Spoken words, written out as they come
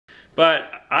But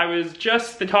I was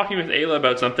just talking with Ayla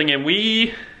about something and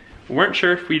we weren't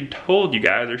sure if we'd told you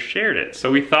guys or shared it.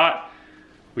 So we thought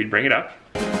we'd bring it up.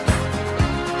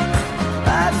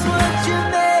 That's what you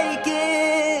make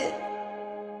it.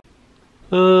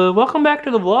 Welcome back to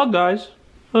the vlog, guys.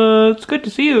 It's good to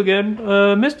see you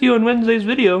again. Missed you on Wednesday's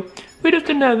video. We just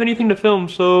didn't have anything to film,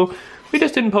 so we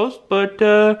just didn't post, but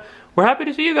we're happy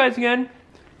to see you guys again.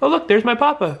 Oh look, there's my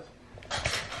papa.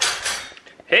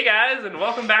 Hey guys, and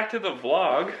welcome back to the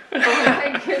vlog. Oh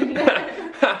my goodness.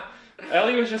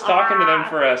 Ellie was just talking to them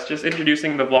for us, just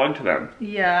introducing the vlog to them.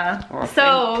 Yeah. Oh,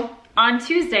 so, on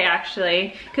Tuesday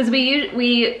actually, because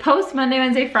we post Monday,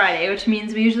 Wednesday, Friday, which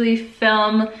means we usually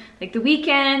film like the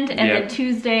weekend and then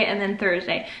Tuesday and then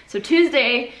Thursday. So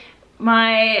Tuesday,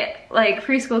 my like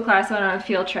preschool class went on a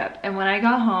field trip, and when I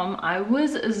got home, I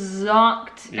was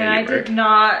zonked, and I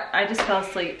just fell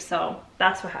asleep, so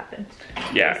that's what happened.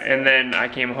 Yeah, and then I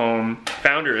came home,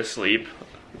 found her asleep,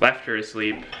 left her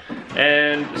asleep,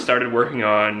 and started working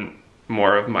on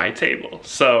more of my table.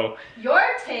 So your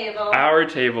table? Our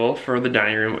table for the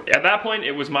dining room. At that point,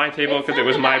 it was my table because it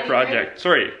was my project.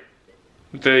 Sorry,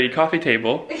 the coffee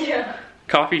table. Yeah.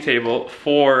 Coffee table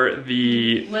for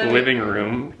the living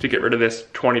room to get rid of this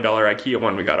 $20 IKEA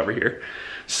one we got over here.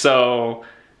 So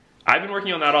I've been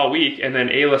working on that all week, and then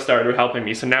Ayla started helping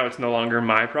me, so now it's no longer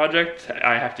my project.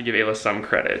 I have to give Ayla some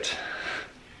credit.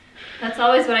 That's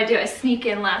always what I do. I sneak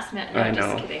in last minute. No, I know.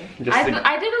 Just kidding. I did a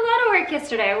lot of work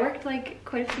yesterday. I worked like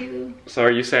quite a few. So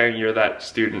are you saying you're that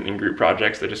student in group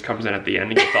projects that just comes in at the end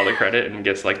and gets all the credit and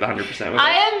gets like the 100% with it?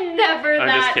 I am never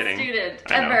that student,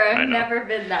 ever. I've never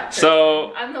been that person.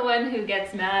 So I'm the one who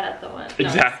gets mad at the one. No,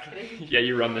 exactly. Yeah,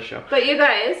 you run the show. But you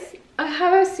guys, I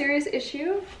have a serious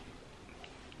issue.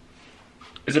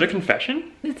 Is it a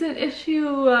confession? It's an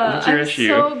issue. What's your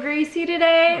issue? I'm so greasy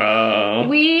today. I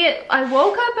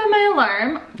woke up on my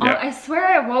alarm. Yep. I swear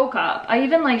I woke up. I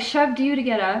even like shoved you to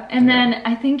get up, and then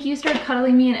I think you started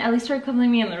cuddling me and Ellie started cuddling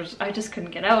me, and I just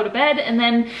couldn't get out of bed. And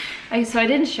then so I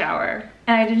didn't shower,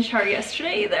 and I didn't shower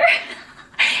yesterday either.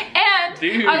 And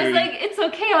dude, I was like, it's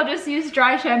okay, I'll just use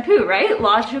dry shampoo, right?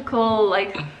 Logical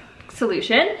like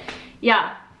solution.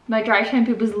 Yeah. My dry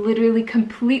shampoo was literally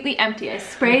completely empty. I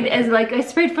sprayed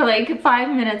for like 5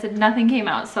 minutes and nothing came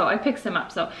out. So I picked some up.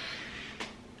 So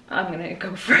I'm gonna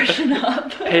go freshen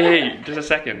up. Hey, just a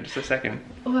second.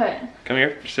 What? Come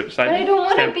here, sit beside me. I don't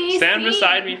want to be Stand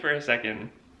beside me for a second.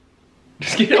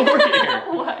 Just get over here.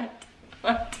 What?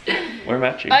 We're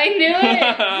matching. I knew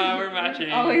it. We're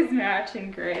matching. Always matching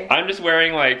gray. I'm just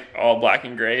wearing like all black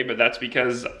and gray, but that's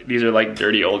because these are like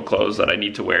dirty old clothes that I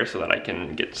need to wear so that I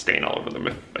can get stain all over them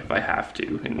if I have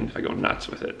to, and if I go nuts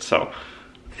with it. So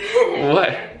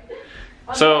what?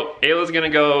 So Ayla's gonna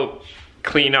go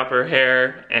clean up her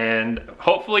hair and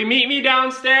hopefully meet me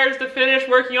downstairs to finish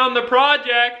working on the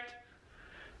project.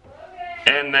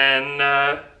 Okay. And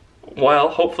then well,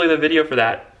 hopefully the video for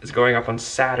that is going up on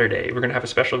Saturday. We're gonna have a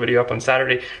special video up on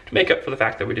Saturday to make up for the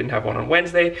fact that we didn't have one on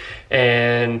Wednesday.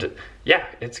 And yeah,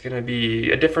 it's gonna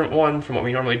be a different one from what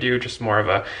we normally do, just more of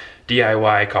a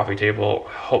DIY coffee table,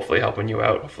 hopefully helping you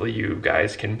out. Hopefully you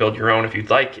guys can build your own if you'd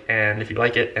like, and if you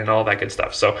like it, and all that good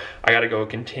stuff. So I gotta go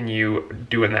continue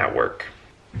doing that work.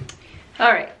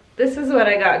 All right, this is what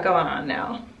I got going on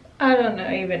now. I don't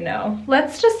even know.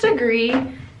 Let's just agree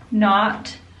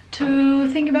not to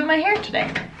think about my hair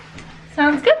today.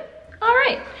 Sounds good? All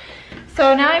right.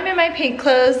 So now I'm in my pink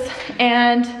clothes,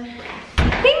 and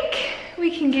I think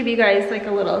we can give you guys like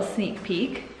a little sneak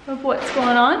peek of what's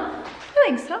going on. I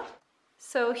think so.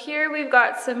 So here we've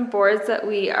got some boards that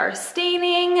we are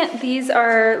staining. These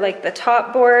are like the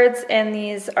top boards, and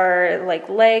these are like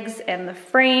legs and the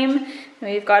frame. And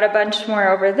we've got a bunch more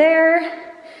over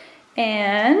there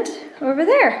and over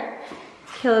there.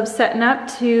 Caleb's setting up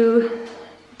to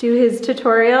do his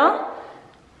tutorial.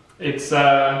 It's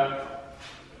a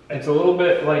little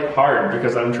bit like hard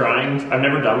because I've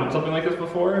never done something like this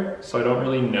before, so I don't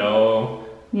really know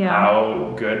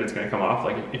how good it's gonna come off,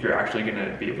 like if you're actually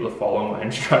gonna be able to follow my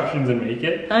instructions and make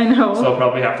it. I know. So I'll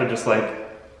probably have to just like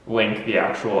link the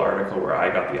actual article where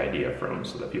I got the idea from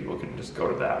so that people can just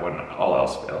go to that when all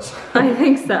else fails. I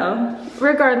think so.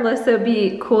 Regardless, it would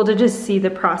be cool to just see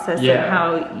the process of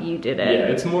how you did it. Yeah,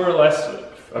 it's more or less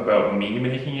about me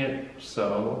making it,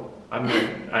 so I don't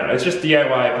know, it's just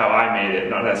DIY of how I made it,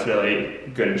 not necessarily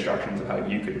good instructions of how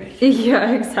you could make it.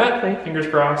 Yeah, exactly. But fingers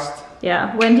crossed.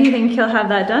 Yeah, when do you think you'll have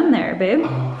that done there, babe?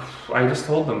 Oh, I just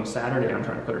told them Saturday I'm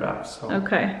trying to put it up, so.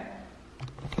 Okay.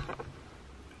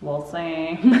 We'll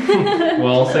see.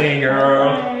 We'll see,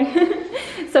 girl.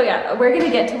 So yeah, we're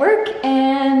gonna get to work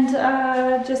and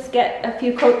just get a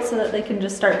few coats so that they can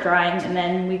just start drying, and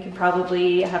then we could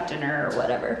probably have dinner or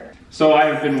whatever. So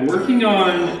I've been working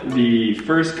on the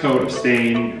first coat of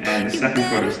stain and the second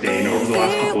coat of stain over the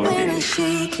last couple of days. So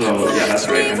yeah, that's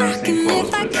right, I'm in the same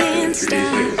clothes, but it's actually 3 days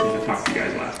later since I talked to you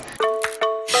guys last.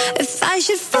 If I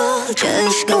should fall,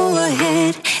 just go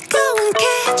ahead. Go and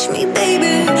catch me,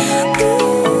 baby.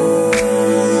 Ooh,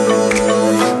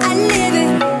 I live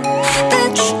it.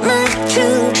 That's my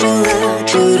choo-choo-la.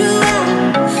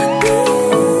 Ooh,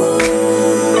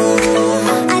 I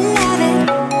love it.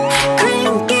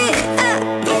 Crank it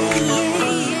up, yeah,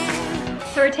 yeah,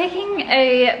 yeah. So we're taking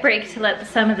a break to let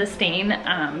some of the stain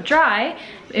dry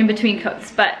in between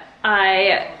coats, but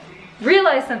I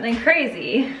realized something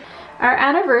crazy. Our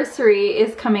anniversary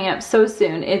is coming up so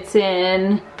soon. It's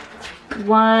in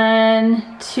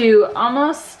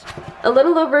almost a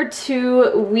little over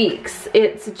 2 weeks.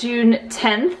 It's June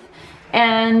 10th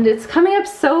and it's coming up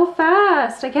so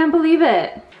fast. I can't believe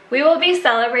it. We will be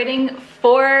celebrating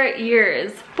 4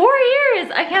 years. 4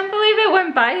 years! I can't believe it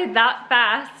went by that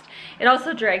fast. It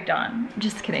also dragged on,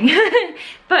 just kidding.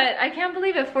 But I can't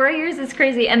believe it, 4 years is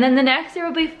crazy. And then the next year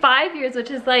will be 5 years, which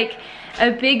is like a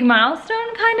big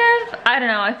milestone kind of. I don't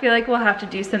know, I feel like we'll have to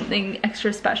do something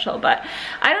extra special, but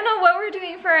I don't know what we're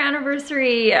doing for our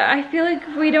anniversary. I feel like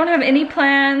we don't have any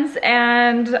plans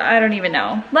and I don't even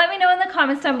know. Let me know in the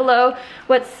comments down below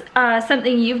what's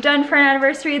something you've done for an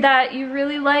anniversary that you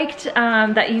really liked,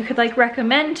 that you could like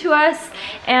recommend to us.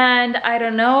 And I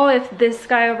don't know if this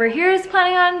guy over here is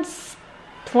planning on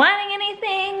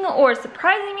anything or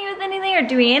surprising me with anything or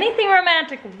doing anything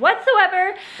romantic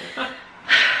whatsoever.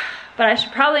 But I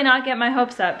should probably not get my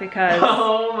hopes up because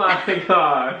Oh my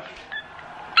gosh.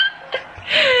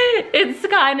 it's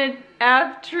kind of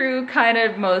half true, kind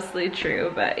of mostly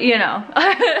true, but you know.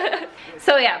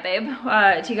 So yeah, babe,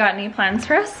 do you got any plans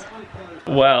for us?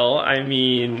 Well, I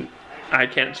mean, I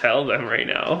can't tell them right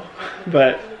now,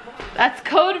 but that's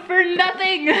code for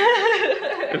nothing.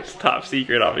 it's top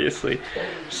secret, obviously.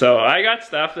 So I got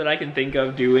stuff that I can think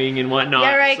of doing and whatnot.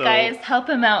 Yeah, right, so guys, help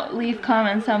him out. Leave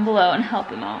comments down below and help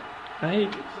him out.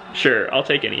 Sure, I'll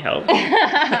take any help.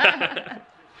 But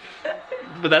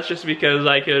that's just because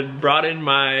I could broaden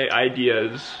my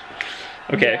ideas.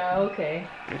 Okay. Yeah, okay.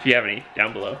 If you have any,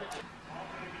 down below.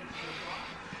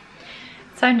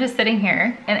 So I'm just sitting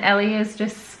here and Ellie has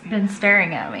just been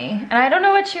staring at me and I don't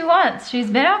know what she wants.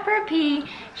 She's been out for a pee,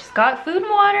 she's got food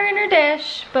and water in her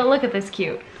dish, but look at this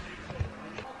cute.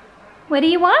 What do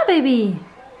you want, baby?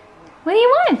 What do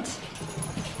you want?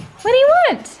 What do you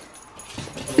want?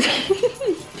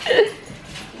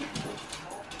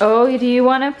 Oh, do you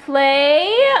want to play?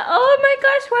 Oh my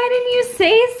gosh, why didn't you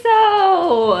say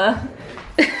so?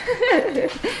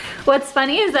 What's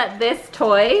funny is that this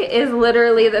toy is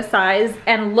literally the size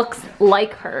and looks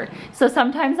like her. So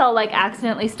sometimes I'll like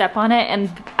accidentally step on it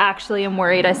and actually am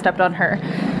worried I stepped on her.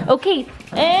 Okay,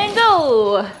 and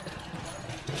go.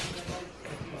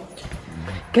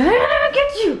 Gonna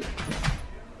get you.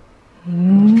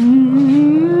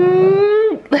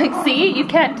 Like, see, you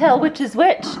can't tell which is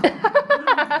which.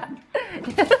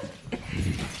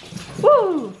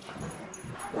 Woo!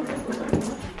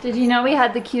 Did you know we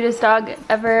had the cutest dog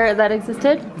ever that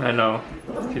existed? I know.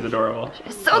 She's adorable.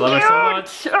 She's so I love cute! her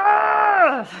so much.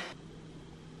 Ah!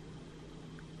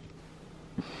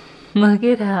 Look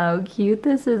at how cute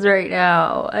this is right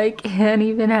now. I can't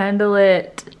even handle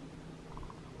it.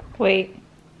 Wait,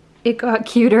 it got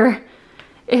cuter.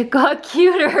 It got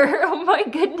cuter. Oh my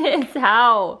goodness,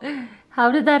 how?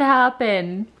 How did that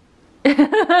happen?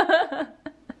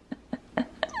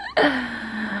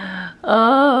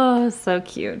 Oh, so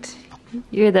cute.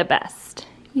 You're the best.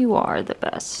 You are the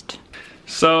best.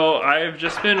 So I've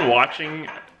just been watching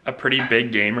a pretty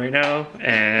big game right now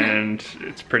and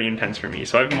it's pretty intense for me.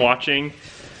 So I've been watching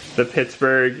the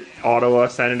Pittsburgh Ottawa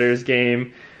Senators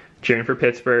game, cheering for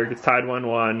Pittsburgh. It's tied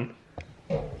 1-1.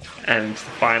 And it's the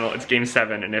final, it's game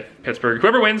 7, and if Pittsburgh,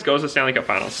 whoever wins goes to Stanley Cup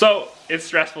Finals. So it's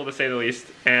stressful to say the least,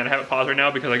 and I have it paused right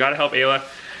now because I gotta help Ayla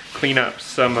clean up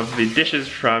some of the dishes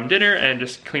from dinner and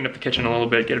just clean up the kitchen a little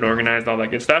bit, get it organized, all that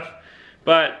good stuff.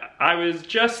 But I was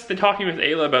just been talking with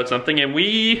Ayla about something and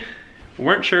we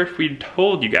weren't sure if we'd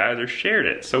told you guys or shared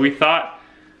it. So we thought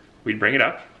we'd bring it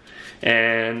up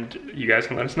and you guys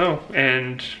can let us know.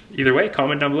 And either way,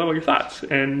 comment down below your thoughts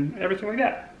and everything like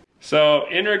that. So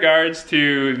in regards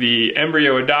to the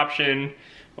embryo adoption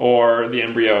or the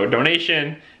embryo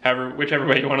donation, whichever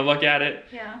way you want to look at it,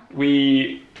 yeah.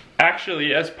 We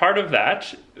actually, as part of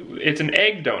that, it's an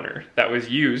egg donor that was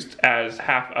used as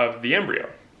half of the embryo.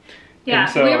 Yeah,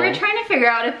 so, we were trying to figure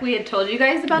out if we had told you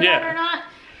guys about that or not.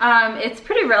 It's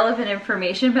pretty relevant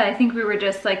information, but I think we were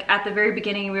just like at the very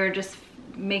beginning, we were just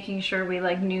making sure we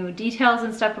like knew details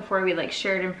and stuff before we like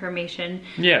shared information.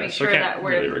 Yeah, make so sure I can't that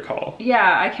we're really recall.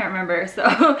 Yeah, I can't remember.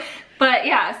 So, but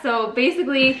yeah, so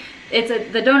basically, it's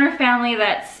the donor family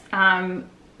that's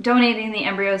donating the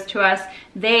embryos to us.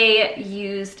 They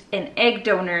used an egg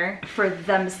donor for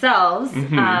themselves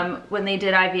when they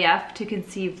did IVF to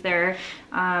conceive their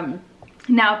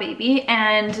now baby,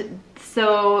 and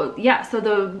so yeah, so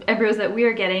the embryos that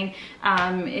we're getting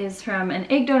is from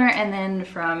an egg donor and then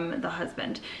from the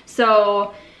husband.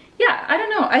 So yeah, I don't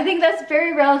know, I think that's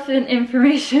very relevant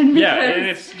information. Yeah, and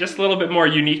it's just a little bit more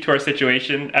unique to our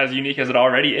situation, as unique as it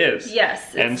already is.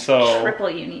 Yes, and so triple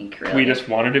unique, really. We just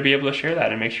wanted to be able to share that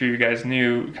and make sure you guys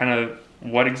knew kind of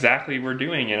what exactly we're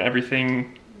doing and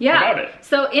everything about it.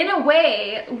 So in a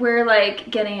way, we're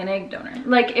like getting an egg donor.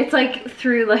 Like it's like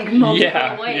through like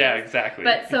multiple ways. Yeah, exactly.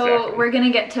 But so we're gonna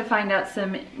get to find out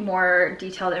some more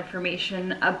detailed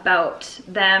information about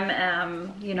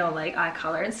them, you know, like eye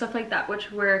color and stuff like that,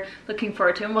 which we're looking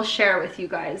forward to, and we'll share with you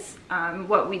guys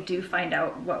what we do find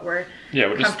out, what we're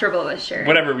comfortable with sharing.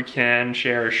 Whatever we can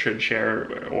share, should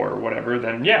share, or whatever,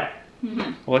 then yeah,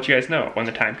 we'll let you guys know when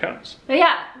the time comes. But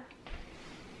yeah.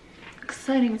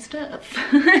 Exciting stuff.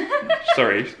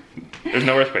 Sorry, there's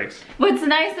no earthquakes. What's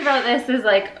nice about this is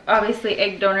like obviously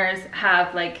egg donors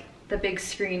have like the big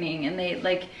screening, and they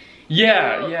like you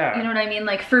know what I mean.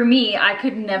 Like for me, I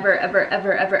could never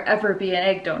ever be an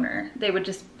egg donor. They would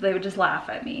just laugh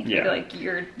at me. Yeah. They'd be like,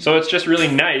 you're. So it's just really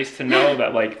nice to know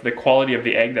that like the quality of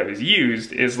the egg that was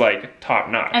used is like top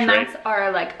notch. And right? that's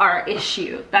our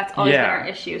issue. That's always been our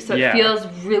issue. So it feels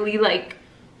really like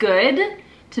good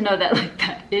to know that like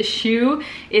that issue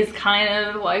is kind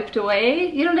of wiped away.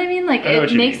 You know what I mean? Like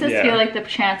it makes us feel like the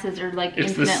chances are like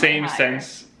it's the same higher.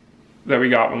 Sense that we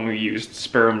got when we used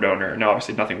sperm donor. Now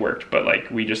obviously nothing worked, but like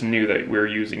we just knew that we were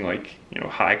using like, you know,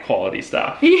 high quality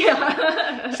stuff.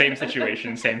 Yeah. Same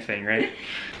situation, same thing, right?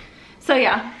 So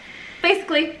yeah,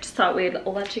 basically just thought we'd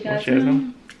let you guys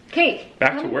know. Okay,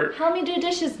 back to work. Help me do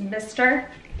dishes, mister.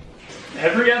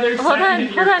 Every other second.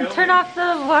 Hold on, turn off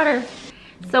the water.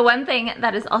 So one thing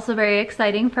that is also very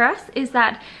exciting for us is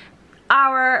that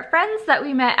our friends that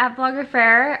we met at Vlogger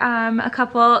Fair, a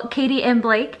couple, Katie and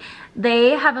Blake, they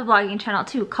have a vlogging channel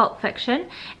too, Cult Fiction,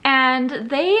 and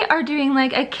they are doing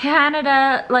like a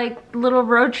Canada like little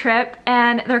road trip,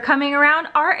 and they're coming around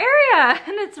our area,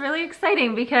 and it's really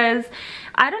exciting because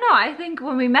I don't know, I think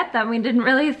when we met them we didn't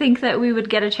really think that we would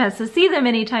get a chance to see them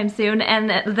anytime soon,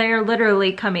 and they're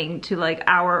literally coming to like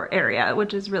our area,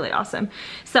 which is really awesome.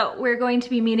 So we're going to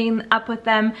be meeting up with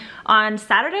them on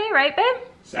Saturday, right babe?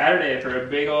 Saturday for a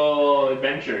big old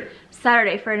adventure.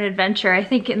 Saturday for an adventure, I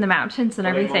think in the mountains and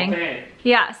everything.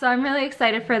 Yeah, so I'm really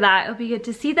excited for that. It'll be good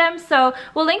to see them. So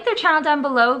we'll link their channel down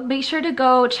below. Make sure to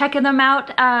go check them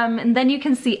out, and then you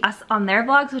can see us on their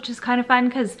vlogs, which is kind of fun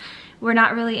because we're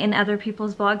not really in other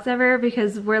people's vlogs ever,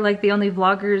 because we're like the only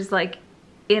vloggers like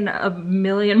in a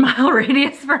 1,000,000-mile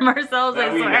radius from ourselves, I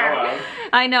swear.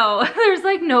 I know, there's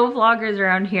like no vloggers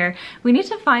around here. We need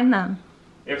to find them.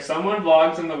 If someone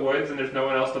vlogs in the woods and there's no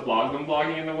one else to vlog them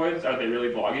vlogging in the woods, are they really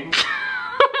vlogging?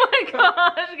 Oh my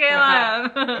gosh,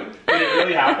 Caleb. Did it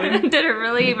really happen? Did it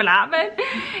really even happen?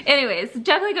 Anyways,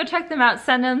 definitely go check them out.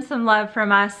 Send them some love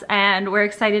from us, and we're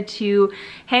excited to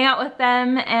hang out with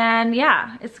them, and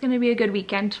yeah, it's gonna be a good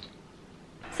weekend.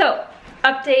 So,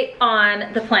 update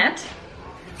on the plant.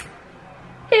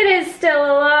 It is still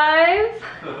alive.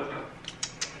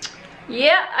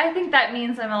 Yeah, I think that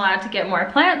means I'm allowed to get more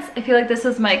plants. I feel like this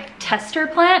is my tester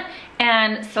plant,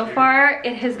 and so far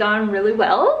it has gone really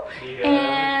well. Yeah.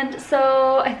 And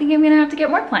so I think I'm gonna have to get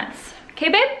more plants. Okay,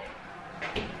 babe?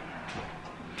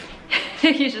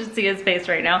 You should see his face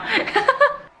right now.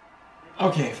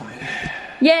 Okay, fine.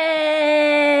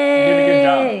 Yay! You did a good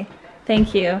job.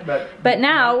 Thank you. But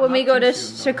now when we go to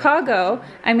Chicago,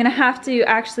 I'm gonna have to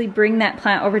actually bring that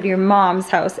plant over to your mom's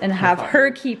house and have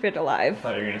her keep it alive. I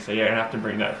thought you were gonna say, yeah, I have to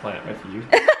bring that plant with you.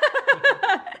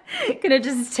 Gonna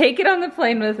just take it on the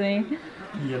plane with me.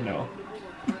 You know.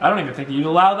 I don't even think you'd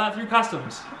allow that through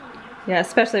customs. Yeah,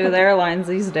 especially with airlines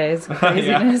these days.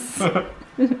 Craziness.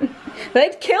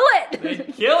 They'd kill it!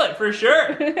 They'd kill it for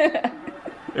sure.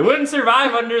 It wouldn't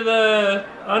survive under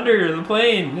the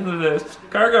plane, into the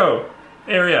cargo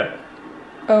area.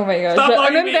 Oh my gosh,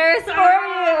 I'm embarrassed for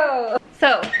you!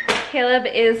 So, Caleb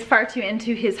is far too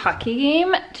into his hockey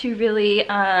game to really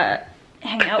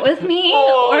hang out with me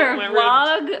or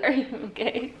vlog. Are you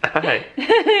okay? Hi.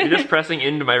 You're just pressing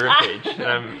into my ribcage, and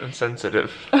I'm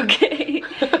sensitive. Okay.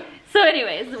 So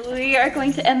anyways, we are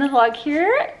going to end the vlog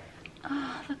here.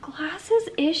 Oh, the glasses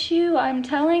issue, I'm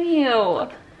telling you.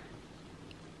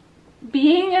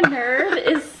 Being a nerd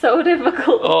is so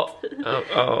difficult.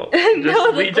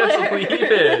 Just leave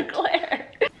it. Claire.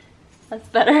 That's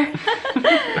better.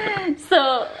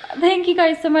 So thank you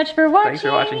guys so much for watching. Thanks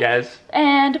for watching, guys.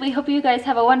 And we hope you guys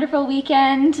have a wonderful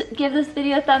weekend. Give this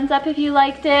video a thumbs up if you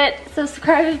liked it.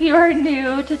 Subscribe if you are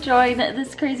new to join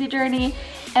this crazy journey.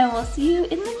 And we'll see you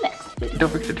in the next video. Don't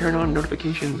forget to turn on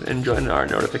notifications and join our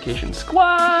notification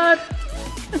squad.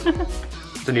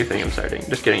 It's a new thing I'm starting.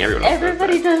 Just kidding, everyone else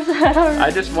Everybody does that already. I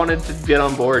just wanted to get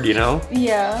on board, you know?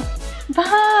 Yeah.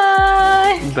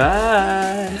 Bye.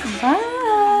 Bye. Bye.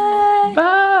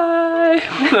 Bye.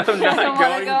 I'm not I don't wanna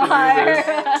going go to higher. do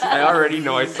this. I already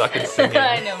know I suck at singing.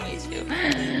 I know, me too.